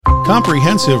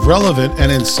Comprehensive, relevant,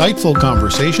 and insightful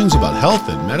conversations about health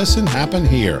and medicine happen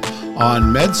here on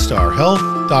MedStar Health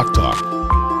Doc Talk.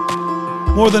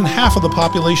 More than half of the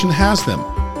population has them.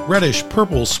 Reddish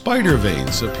purple spider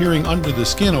veins appearing under the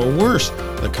skin, or worse,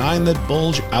 the kind that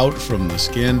bulge out from the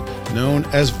skin, known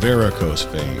as varicose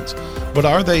veins. But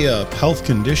are they a health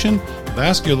condition?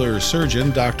 Vascular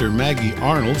surgeon Dr. Maggie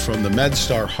Arnold from the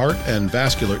MedStar Heart and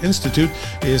Vascular Institute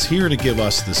is here to give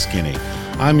us the skinny.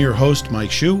 I'm your host,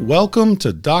 Mike Hsu. Welcome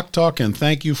to Doc Talk, and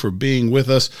thank you for being with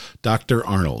us, Dr.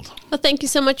 Arnold. Well, thank you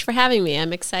so much for having me.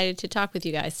 I'm excited to talk with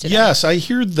you guys today. Yes, I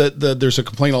hear that there's a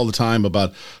complaint all the time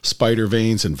about spider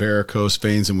veins and varicose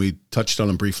veins, and we touched on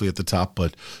them briefly at the top,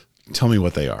 but tell me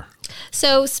what they are.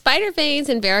 So spider veins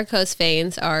and varicose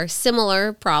veins are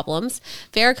similar problems.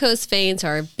 Varicose veins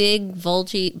are big,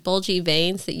 bulgy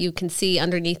veins that you can see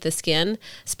underneath the skin.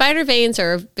 Spider veins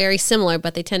are very similar,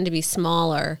 but they tend to be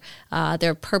smaller.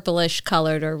 They're purplish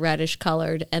colored or reddish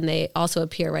colored, and they also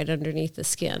appear right underneath the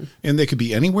skin. And they could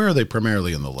be anywhere, or are they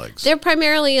primarily in the legs? They're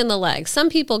primarily in the legs. Some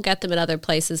people get them in other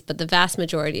places, but the vast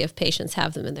majority of patients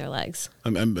have them in their legs.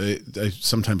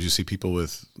 Sometimes you see people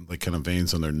with like kind of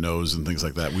veins on their nose and things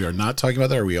like that. We are not talking about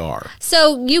that, or we are?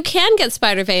 So you can get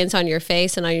spider veins on your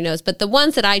face and on your nose, but the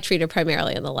ones that I treat are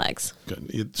primarily in the legs.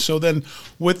 Good. So then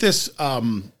with this,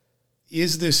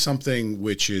 is this something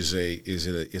which is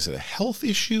it a health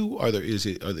issue? Are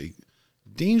they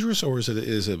dangerous, or is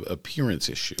it an appearance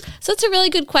issue? So it's a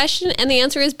really good question, and the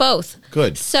answer is both.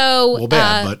 Good. So well,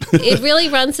 bad, but it really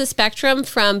runs the spectrum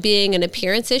from being an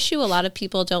appearance issue, a lot of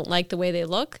people don't like the way they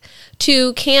look,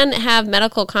 to can have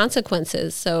medical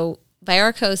consequences. So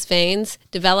varicose veins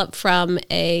develop from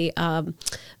a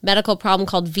medical problem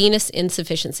called venous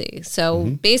insufficiency.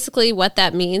 So basically what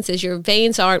that means is your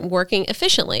veins aren't working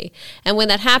efficiently. And when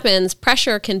that happens,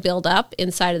 pressure can build up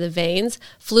inside of the veins,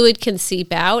 fluid can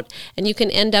seep out, and you can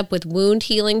end up with wound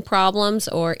healing problems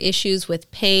or issues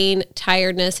with pain,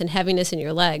 tiredness, and heaviness in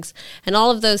your legs. And all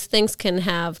of those things can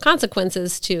have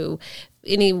consequences to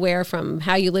anywhere from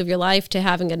how you live your life to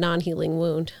having a non-healing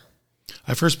wound.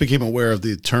 I first became aware of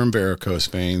the term varicose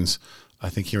veins, I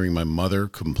think, hearing my mother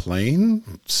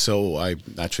complain. So I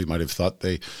actually might have thought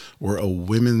they were a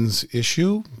women's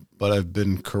issue, but I've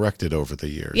been corrected over the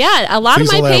years. Yeah, a lot Please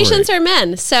of my elaborate. patients are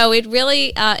men, so it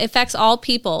really affects all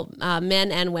people,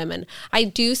 men and women. I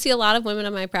do see a lot of women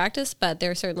in my practice, but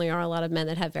there certainly are a lot of men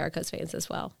that have varicose veins as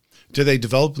well. Do they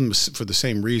develop them for the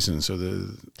same reason? So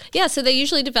they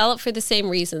usually develop for the same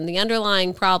reason. The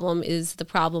underlying problem is the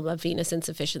problem of venous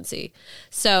insufficiency.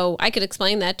 So I could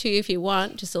explain that to you if you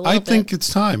want, just a little bit. I think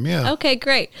it's time, yeah. Okay,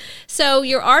 great. So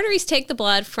your arteries take the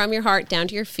blood from your heart down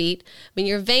to your feet.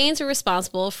 Your veins are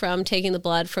responsible from taking the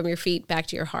blood from your feet back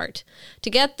to your heart. To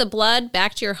get the blood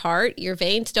back to your heart, your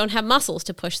veins don't have muscles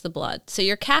to push the blood. So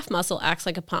your calf muscle acts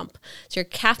like a pump. So your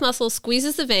calf muscle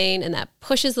squeezes the vein, and that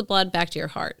pushes the blood back to your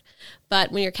heart.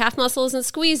 But when your calf muscle isn't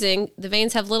squeezing, the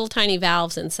veins have little tiny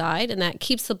valves inside, and that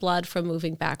keeps the blood from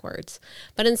moving backwards.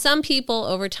 But in some people,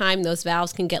 over time, those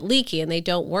valves can get leaky, and they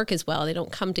don't work as well. They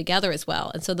don't come together as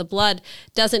well. And so the blood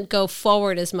doesn't go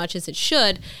forward as much as it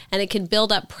should, and it can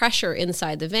build up pressure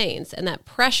inside the veins. And that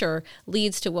pressure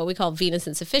leads to what we call venous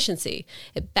insufficiency.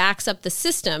 It backs up the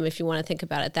system, if you want to think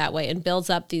about it that way, and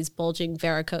builds up these bulging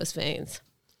varicose veins.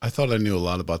 I thought I knew a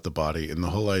lot about the body, and the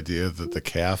whole idea that the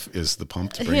calf is the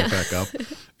pump to bring it back up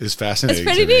is fascinating.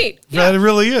 It's pretty neat. Yeah, it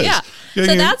really is. Yeah.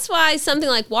 So that's why something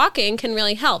like walking can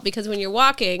really help, because when you're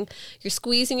walking, you're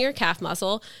squeezing your calf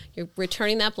muscle, you're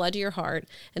returning that blood to your heart,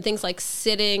 and things like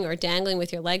sitting or dangling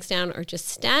with your legs down or just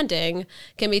standing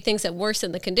can be things that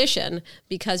worsen the condition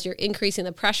because you're increasing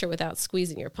the pressure without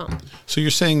squeezing your pump. So you're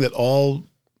saying that all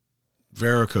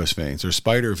varicose veins or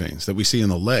spider veins that we see in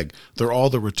the leg, they're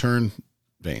all the return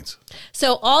veins.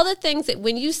 So all the things that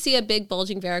when you see a big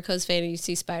bulging varicose vein and you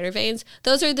see spider veins,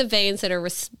 those are the veins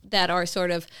that are sort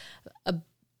of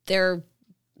they're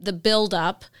the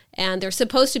buildup, and they're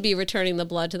supposed to be returning the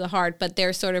blood to the heart, but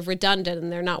they're sort of redundant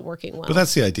and they're not working well. But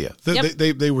that's the idea.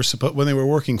 They were supposed, when they were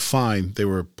working fine, they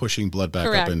were pushing blood back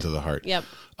up into the heart. Yep.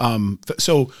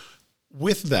 So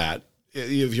with that,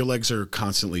 if your legs are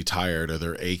constantly tired or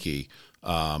they're achy,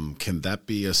 can that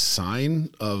be a sign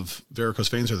of varicose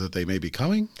veins, or that they may be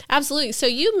coming? Absolutely. So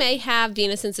you may have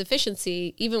venous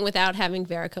insufficiency even without having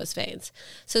varicose veins.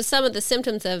 So some of the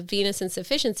symptoms of venous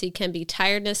insufficiency can be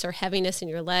tiredness or heaviness in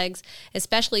your legs,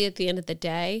 especially at the end of the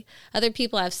day. Other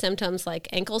people have symptoms like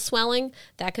ankle swelling.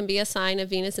 That can be a sign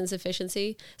of venous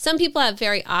insufficiency. Some people have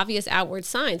very obvious outward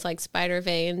signs like spider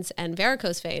veins and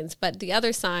varicose veins, but the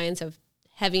other signs of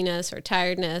heaviness or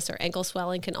tiredness or ankle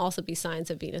swelling can also be signs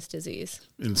of venous disease.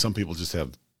 And some people just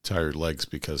have tired legs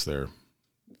because they're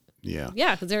Yeah.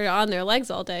 Yeah, because they're on their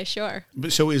legs all day, sure.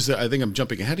 But so is there, I think I'm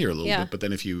jumping ahead here a little Yeah. bit, but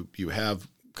then if you have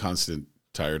constant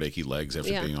tired, achy legs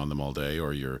after Yeah. being on them all day,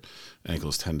 or your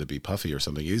ankles tend to be puffy or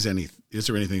something, is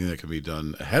there anything that can be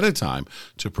done ahead of time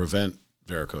to prevent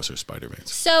varicose or spider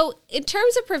veins? So in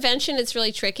terms of prevention, it's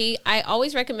really tricky. I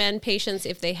always recommend patients,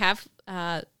 if they have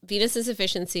venous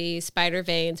insufficiency, spider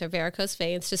veins, or varicose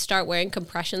veins, to start wearing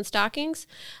compression stockings.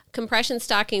 Compression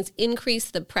stockings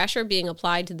increase the pressure being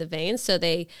applied to the veins, so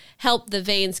they help the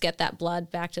veins get that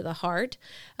blood back to the heart.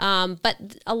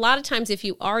 But a lot of times, if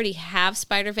you already have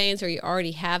spider veins or you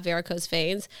already have varicose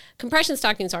veins, compression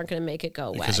stockings aren't going to make it go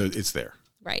away. Because it's there.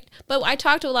 Right. But I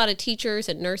talk to a lot of teachers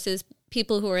and nurses,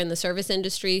 people who are in the service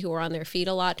industry, who are on their feet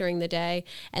a lot during the day,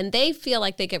 and they feel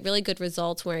like they get really good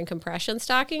results wearing compression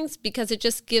stockings because it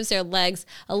just gives their legs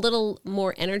a little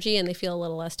more energy and they feel a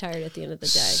little less tired at the end of the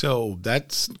day. So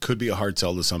that could be a hard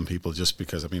sell to some people, just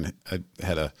because, I mean, I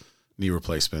had a knee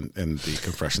replacement, and the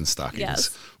compression stockings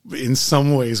Yes. in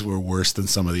some ways were worse than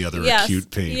some of the other Yes. acute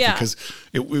pain, Yeah. because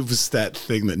it was that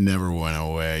thing that never went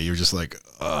away. You're just like,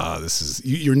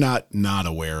 you're not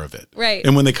aware of it. Right.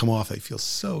 And when they come off, they feel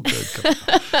so good. coming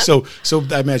off. So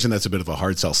I imagine that's a bit of a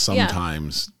hard sell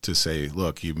sometimes to say,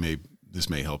 look, this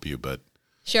may help you, but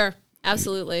Sure.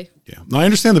 Absolutely. yeah. Now, I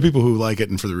understand the people who like it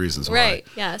and for the reasons why. Right.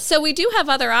 Yeah. So we do have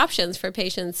other options for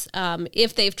patients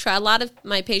if they've tried. A lot of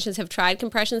my patients have tried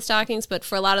compression stockings, but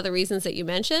for a lot of the reasons that you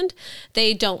mentioned,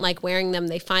 they don't like wearing them.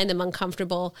 They find them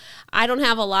uncomfortable. I don't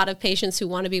have a lot of patients who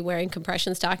want to be wearing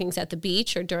compression stockings at the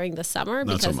beach or during the summer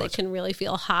Not so because they much. can really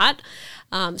feel hot.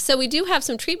 So we do have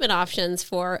some treatment options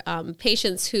for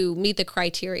patients who meet the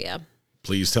criteria.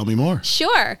 Please tell me more.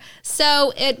 Sure.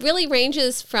 So it really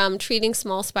ranges from treating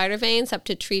small spider veins up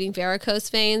to treating varicose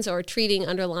veins or treating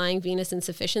underlying venous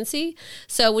insufficiency.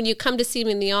 So when you come to see me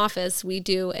in the office, we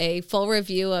do a full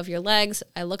review of your legs.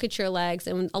 I look at your legs,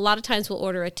 and a lot of times we'll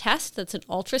order a test that's an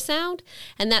ultrasound.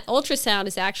 And that ultrasound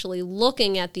is actually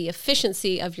looking at the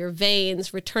efficiency of your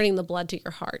veins returning the blood to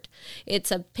your heart.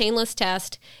 It's a painless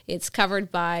test. It's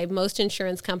covered by most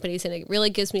insurance companies, and it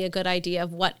really gives me a good idea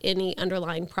of what any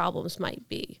underlying problems might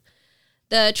be.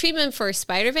 The treatment for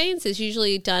spider veins is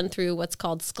usually done through what's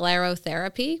called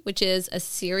sclerotherapy, which is a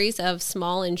series of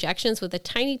small injections with a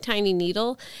tiny, tiny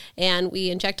needle, and we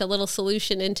inject a little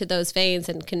solution into those veins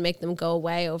and can make them go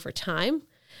away over time.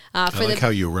 I like how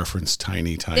you reference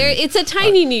tiny. It's a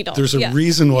tiny needle. There's a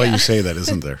reason why you say that,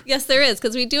 isn't there? Yes, there is,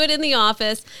 because we do it in the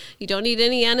office. You don't need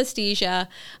any anesthesia,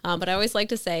 but I always like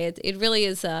to say it really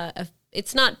is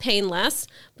it's not painless,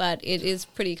 but it is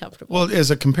pretty comfortable. Well,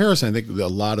 as a comparison, I think a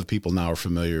lot of people now are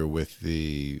familiar with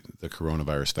the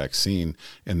coronavirus vaccine,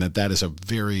 and that is a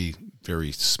very,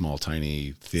 very small,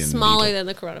 tiny, thin Smaller needle. than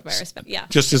the coronavirus, but yeah.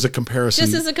 Just as a comparison.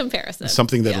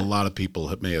 Something that a lot of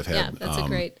people may have had Yeah, that's a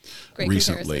great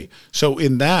recently. comparison. So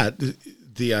in that,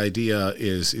 the idea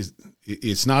is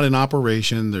it's not an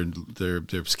operation.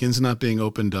 Their skin's not being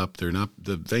opened up.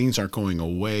 The veins aren't going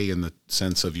away in the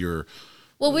sense of your...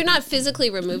 Well, we're not physically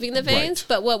removing the veins, Right.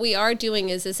 but what we are doing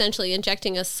is essentially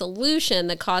injecting a solution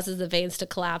that causes the veins to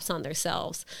collapse on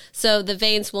themselves. So the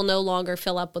veins will no longer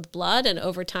fill up with blood, and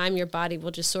over time your body will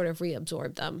just sort of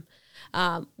reabsorb them.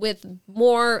 With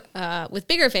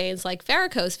bigger veins like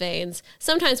varicose veins,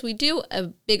 sometimes we do a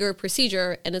bigger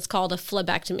procedure, and it's called a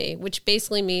phlebectomy, which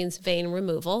basically means vein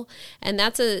removal. And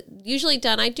that's usually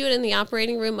done. I do it in the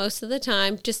operating room most of the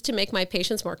time just to make my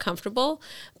patients more comfortable.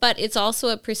 But it's also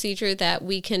a procedure that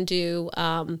we can do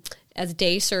as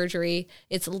day surgery.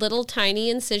 It's little tiny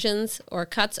incisions or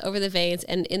cuts over the veins,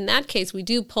 and in that case we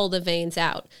do pull the veins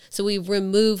out, so we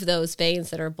remove those veins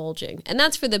that are bulging, and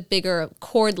that's for the bigger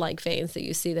cord-like veins that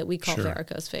you see that we call Sure.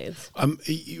 varicose veins.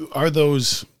 Are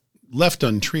those left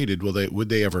untreated? Would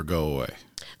they ever go away?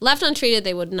 Left untreated,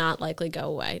 they would not likely go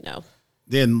away. No.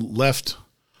 Then left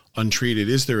untreated,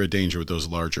 is there a danger with those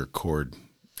larger cord?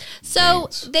 So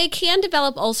veins? they can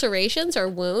develop ulcerations, or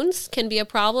wounds can be a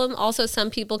problem. Also,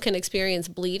 some people can experience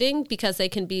bleeding because they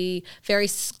can be very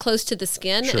close to the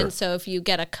skin. Sure. And so if you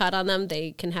get a cut on them,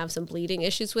 they can have some bleeding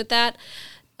issues with that.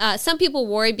 Some people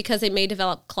worry because they may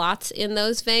develop clots in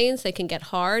those veins. They can get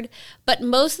hard. But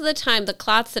most of the time, the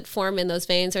clots that form in those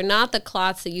veins are not the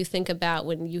clots that you think about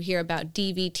when you hear about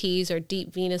DVTs or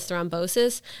deep venous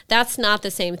thrombosis. That's not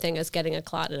the same thing as getting a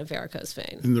clot in a varicose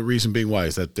vein. And the reason being why?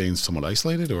 Is that vein somewhat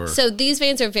isolated? Or So these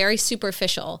veins are very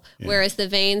superficial, whereas the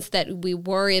veins that we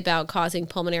worry about causing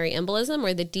pulmonary embolism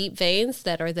are the deep veins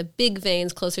that are the big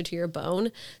veins closer to your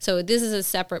bone. So this is a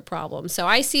separate problem. So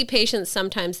I see patients,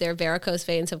 sometimes their varicose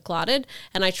veins have clotted,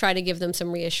 and I try to give them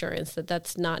some reassurance that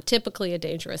that's not typically a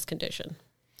dangerous condition.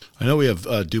 I know we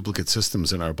have duplicate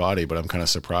systems in our body, but I'm kind of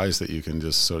surprised that you can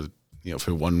just sort of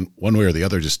for one way or the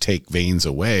other, just take veins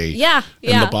away. Yeah.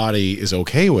 And the body is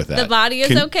okay with that. The body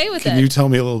is okay with it. Can you tell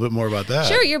me a little bit more about that?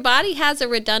 Sure. Your body has a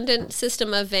redundant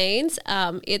system of veins.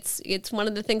 It's one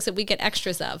of the things that we get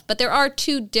extras of. But there are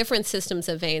two different systems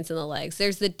of veins in the legs.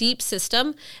 There's the deep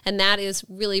system, and that is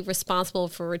really responsible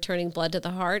for returning blood to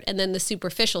the heart, and then the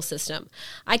superficial system.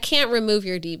 I can't remove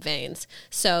your deep veins.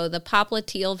 So the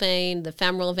popliteal vein, the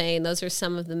femoral vein, those are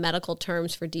some of the medical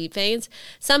terms for deep veins.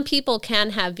 Some people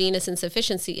can have venous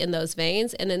insufficiency in those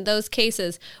veins, and in those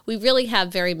cases, we really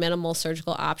have very minimal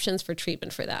surgical options for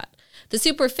treatment for that. The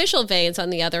superficial veins, on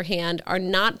the other hand, are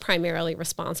not primarily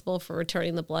responsible for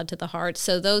returning the blood to the heart,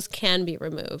 so those can be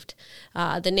removed.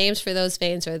 The names for those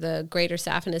veins are the greater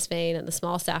saphenous vein and the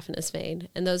small saphenous vein,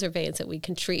 and those are veins that we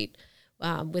can treat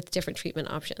with different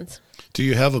treatment options. Do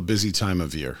you have a busy time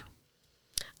of year?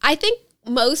 I think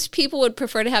most people would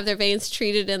prefer to have their veins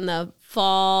treated in the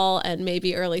fall and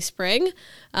maybe early spring,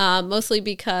 mostly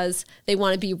because they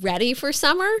want to be ready for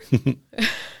summer.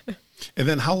 And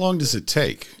then how long does it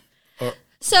take?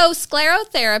 So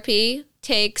sclerotherapy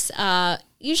takes,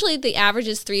 usually the average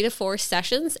is 3 to 4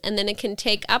 sessions, and then it can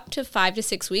take up to 5 to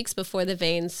 6 weeks before the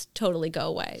veins totally go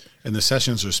away. And the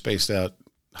sessions are spaced out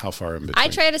how far in between? I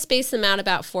try to space them out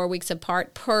about 4 weeks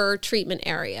apart per treatment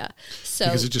area. So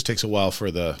because it just takes a while for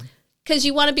the... Because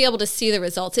you want to be able to see the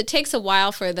results. It takes a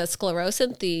while for the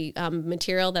sclerosant, the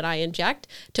material that I inject,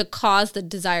 to cause the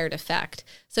desired effect.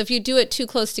 So if you do it too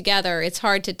close together, it's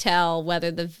hard to tell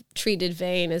whether the treated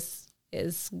vein is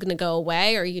going to go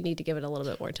away or you need to give it a little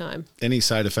bit more time. Any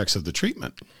side effects of the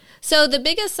treatment? So the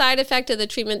biggest side effect of the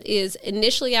treatment is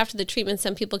initially after the treatment,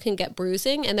 some people can get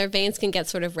bruising and their veins can get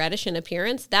sort of reddish in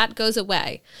appearance. That goes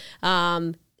away.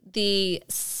 The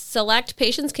select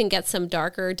patients can get some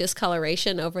darker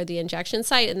discoloration over the injection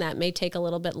site, and that may take a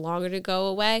little bit longer to go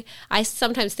away. I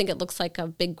sometimes think it looks like a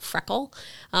big freckle,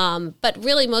 but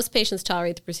really most patients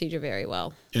tolerate the procedure very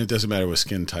well. And it doesn't matter with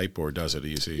skin type, or does it?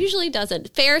 Usually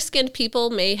doesn't. Fair-skinned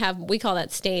people may have, we call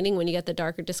that staining when you get the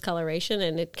darker discoloration,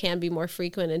 and it can be more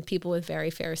frequent in people with very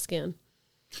fair skin.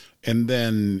 And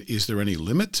then is there any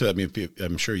limit to,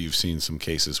 I'm sure you've seen some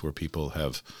cases where people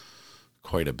have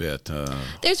quite a bit.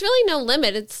 There's really no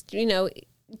limit. It's,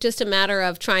 just a matter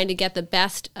of trying to get the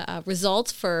best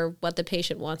results for what the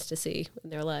patient wants to see in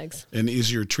their legs. And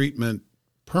is your treatment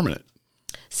permanent?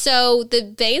 So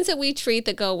the veins that we treat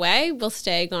that go away will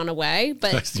stay gone away,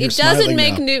 but You're it doesn't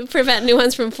smiling prevent new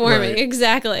ones from forming. Right.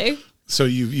 Exactly. So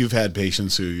you've had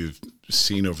patients who you've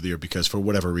seen over the year because for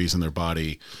whatever reason their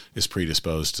body is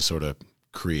predisposed to sort of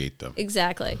create them.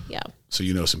 Exactly. Yeah. So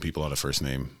some people on a first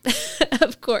name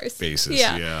of course basis.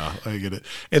 Yeah. Yeah, I get it.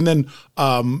 And then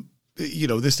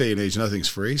this day and age nothing's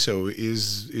free. So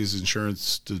is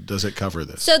insurance, does it cover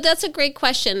this? So that's a great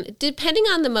question. Depending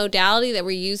on the modality that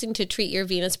we're using to treat your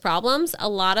venous problems, a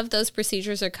lot of those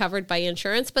procedures are covered by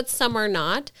insurance, but some are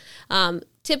not.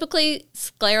 Typically,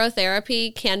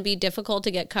 sclerotherapy can be difficult to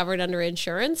get covered under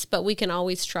insurance, but we can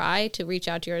always try to reach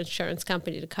out to your insurance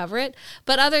company to cover it.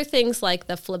 But other things like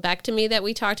the phlebectomy that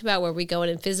we talked about, where we go in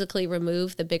and physically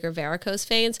remove the bigger varicose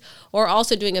veins, or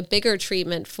also doing a bigger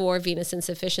treatment for venous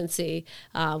insufficiency,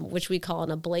 which we call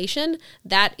an ablation,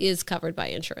 that is covered by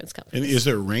insurance companies. And is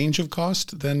there a range of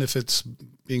cost then if it's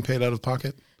being paid out of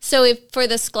pocket? So for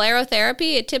the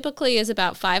sclerotherapy, it typically is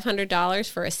about $500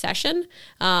 for a session,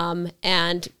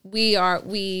 and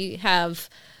we have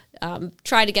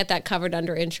tried to get that covered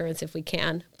under insurance if we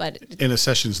can. But and a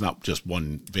session's not just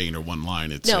one vein or one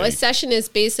line. A session is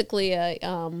basically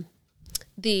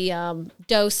the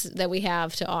dose that we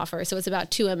have to offer. So it's about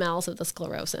 2 mLs of the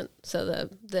sclerosant. So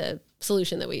the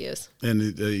solution that we use. And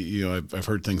I've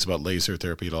heard things about laser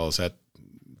therapy at all.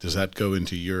 Does that go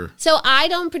into your... So I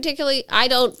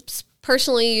don't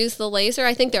personally use the laser.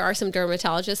 I think there are some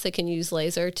dermatologists that can use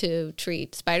laser to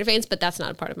treat spider veins, but that's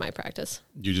not a part of my practice.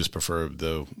 You just prefer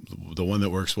the one that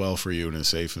works well for you and is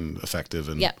safe and effective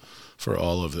and for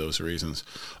all of those reasons.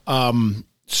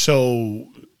 So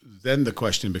then the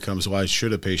question becomes, why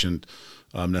should a patient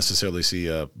necessarily see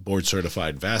a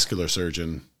board-certified vascular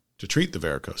surgeon to treat the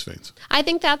varicose veins? I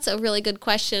think that's a really good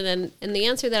question. And the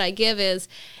answer that I give is,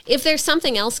 if there's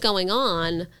something else going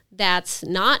on that's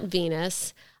not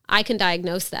venous, I can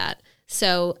diagnose that.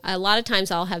 So a lot of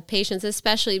times I'll have patients,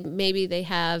 especially maybe they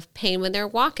have pain when they're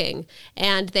walking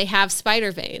and they have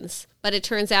spider veins, but it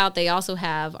turns out they also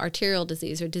have arterial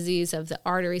disease or disease of the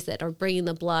arteries that are bringing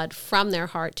the blood from their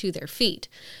heart to their feet.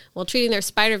 Well, treating their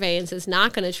spider veins is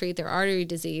not going to treat their artery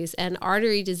disease, and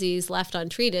artery disease left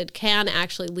untreated can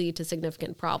actually lead to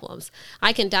significant problems.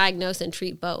 I can diagnose and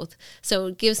treat both, so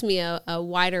it gives me a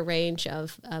wider range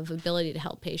of ability to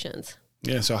help patients.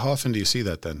 Yeah. So how often do you see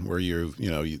that then, where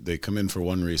they come in for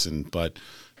one reason, but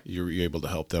you're able to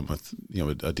help them with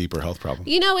a deeper health problem?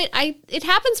 It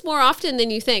happens more often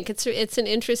than you think. It's an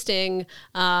interesting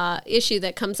issue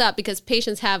that comes up because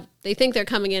patients they think they're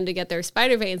coming in to get their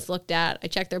spider veins looked at. I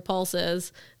check their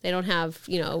pulses. They don't have,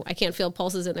 I can't feel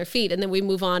pulses in their feet. And then we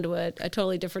move on to a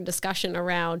totally different discussion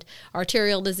around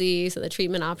arterial disease and the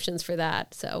treatment options for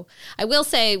that. So I will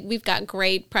say we've got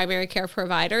great primary care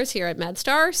providers here at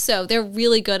MedStar. So they're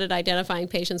really good at identifying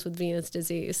patients with venous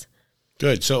disease.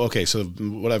 Good. So, so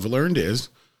what I've learned is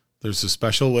there's a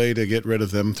special way to get rid of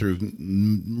them through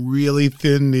really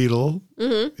thin needle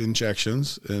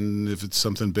injections. And if it's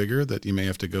something bigger, that you may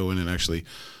have to go in and actually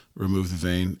remove the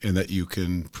vein, and that you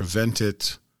can prevent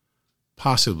it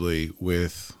possibly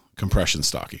with compression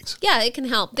stockings. Yeah, it can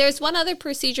help. There's one other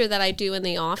procedure that I do in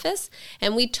the office,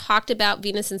 and we talked about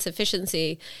venous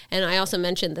insufficiency, and I also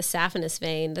mentioned the saphenous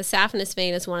vein. The saphenous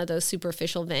vein is one of those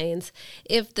superficial veins.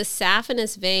 If the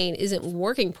saphenous vein isn't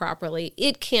working properly,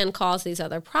 it can cause these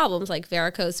other problems like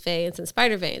varicose veins and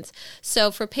spider veins. So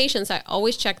for patients, I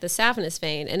always check the saphenous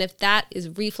vein, and if that is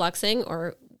refluxing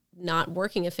or not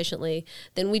working efficiently,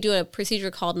 then we do a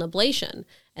procedure called an ablation.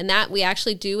 And that we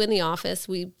actually do in the office.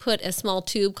 We put a small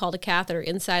tube called a catheter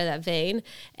inside of that vein,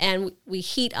 and we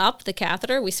heat up the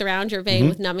catheter. We surround your vein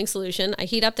with numbing solution. I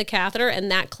heat up the catheter, and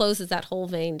that closes that whole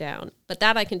vein down. But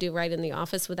that I can do right in the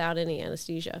office without any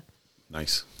anesthesia.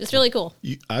 Nice. It's really cool.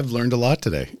 I've learned a lot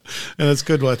today, and that's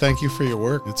good. Well, thank you for your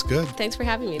work. It's good. Thanks for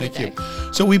having me today. Thank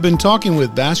you. So we've been talking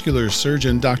with vascular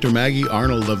surgeon Dr. Maggie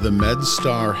Arnold of the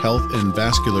MedStar Health and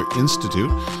Vascular Institute.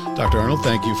 Dr. Arnold,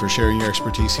 thank you for sharing your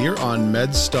expertise here on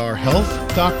MedStar Health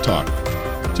Doc Talk.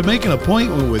 To make an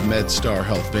appointment with MedStar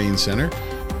Health Vein Center,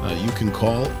 you can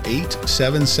call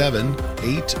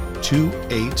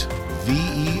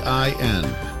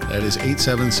 877-828-VEIN. That is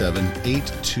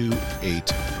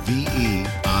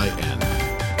 877-828-VEIN.